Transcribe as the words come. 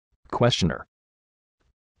Questioner.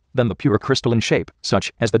 Then the pure crystalline shape,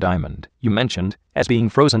 such as the diamond, you mentioned, as being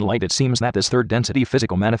frozen light, it seems that this third density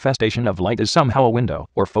physical manifestation of light is somehow a window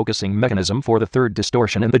or focusing mechanism for the third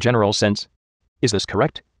distortion in the general sense. Is this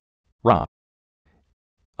correct? Ra.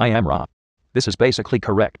 I am Ra. This is basically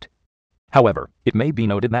correct. However, it may be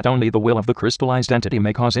noted that only the will of the crystallized entity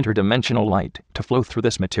may cause interdimensional light to flow through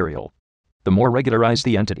this material. The more regularized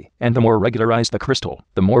the entity, and the more regularized the crystal,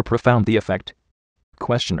 the more profound the effect.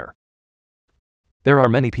 Questioner. There are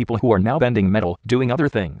many people who are now bending metal, doing other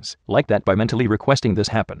things like that by mentally requesting this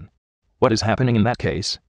happen. What is happening in that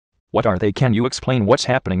case? What are they? Can you explain what's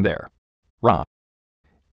happening there? Ra.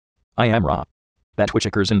 I am Ra. That which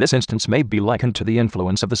occurs in this instance may be likened to the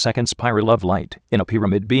influence of the second spiral of light in a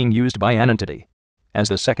pyramid being used by an entity. As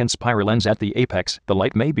the second spiral ends at the apex, the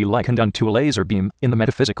light may be likened unto a laser beam in the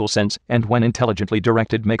metaphysical sense, and when intelligently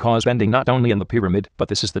directed may cause bending not only in the pyramid, but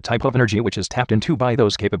this is the type of energy which is tapped into by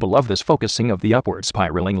those capable of this focusing of the upward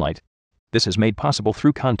spiraling light. This is made possible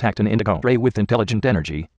through contact an indigo ray with intelligent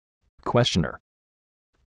energy. Questioner.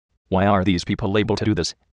 Why are these people able to do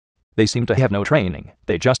this? They seem to have no training,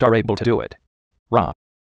 they just are able to do it. Ra.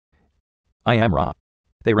 I am Ra.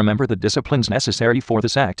 They remember the disciplines necessary for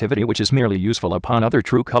this activity, which is merely useful upon other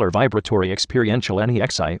true color vibratory experiential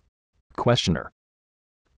NEXI. Questioner.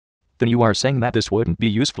 Then you are saying that this wouldn't be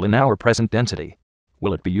useful in our present density.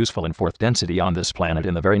 Will it be useful in fourth density on this planet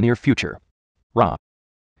in the very near future? Ra.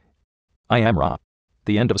 I am Ra.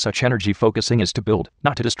 The end of such energy focusing is to build,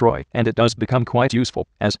 not to destroy, and it does become quite useful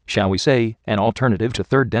as, shall we say, an alternative to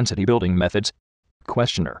third density building methods.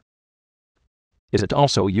 Questioner. Is it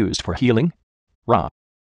also used for healing? Ra.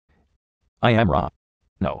 I am Ra.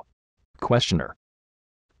 No. Questioner.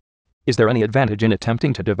 Is there any advantage in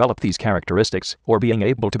attempting to develop these characteristics, or being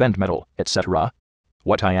able to bend metal, etc.?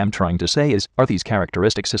 What I am trying to say is, are these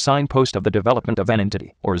characteristics a signpost of the development of an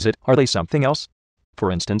entity, or are they something else? For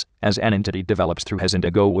instance, as an entity develops through his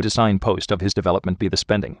indigo, would a signpost of his development be the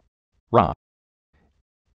spending? Ra.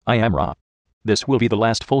 I am Ra. This will be the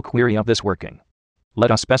last full query of this working. Let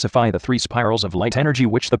us specify the three spirals of light energy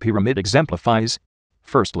which the pyramid exemplifies.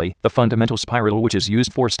 Firstly, the fundamental spiral which is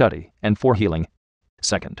used for study and for healing.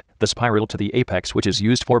 Second, the spiral to the apex which is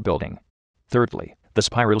used for building. Thirdly, the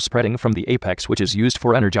spiral spreading from the apex which is used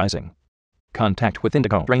for energizing. Contact with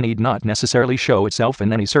indigo ray need not necessarily show itself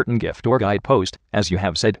in any certain gift or guidepost, as you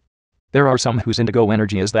have said. There are some whose indigo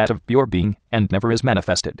energy is that of pure being and never is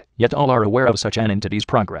manifested, yet all are aware of such an entity's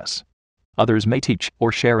progress. Others may teach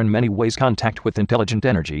or share in many ways contact with intelligent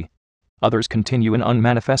energy. Others continue in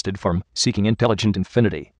unmanifested form, seeking intelligent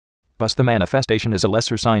infinity. Thus the manifestation is a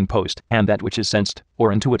lesser signpost, and that which is sensed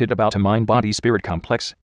or intuited about a mind-body-spirit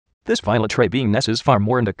complex. This violet ray beingness is far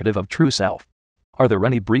more indicative of true self. Are there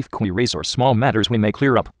any brief queries or small matters we may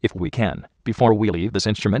clear up, if we can, before we leave this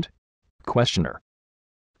instrument? Questioner.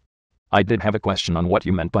 I did have a question on what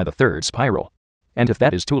you meant by the third spiral. And if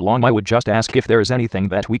that is too long, I would just ask if there is anything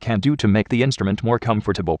that we can do to make the instrument more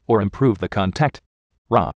comfortable or improve the contact.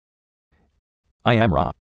 Ra. I am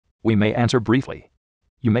Ra. We may answer briefly.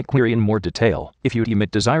 You may query in more detail if you deem it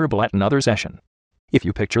desirable at another session. If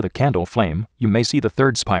you picture the candle flame, you may see the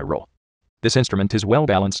third spiral. This instrument is well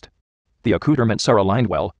balanced. The accoutrements are aligned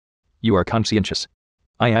well. You are conscientious.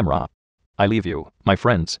 I am Ra. I leave you, my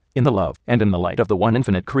friends, in the love and in the light of the one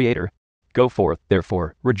infinite Creator. Go forth,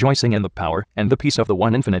 therefore, rejoicing in the power and the peace of the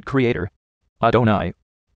one infinite Creator. Adonai.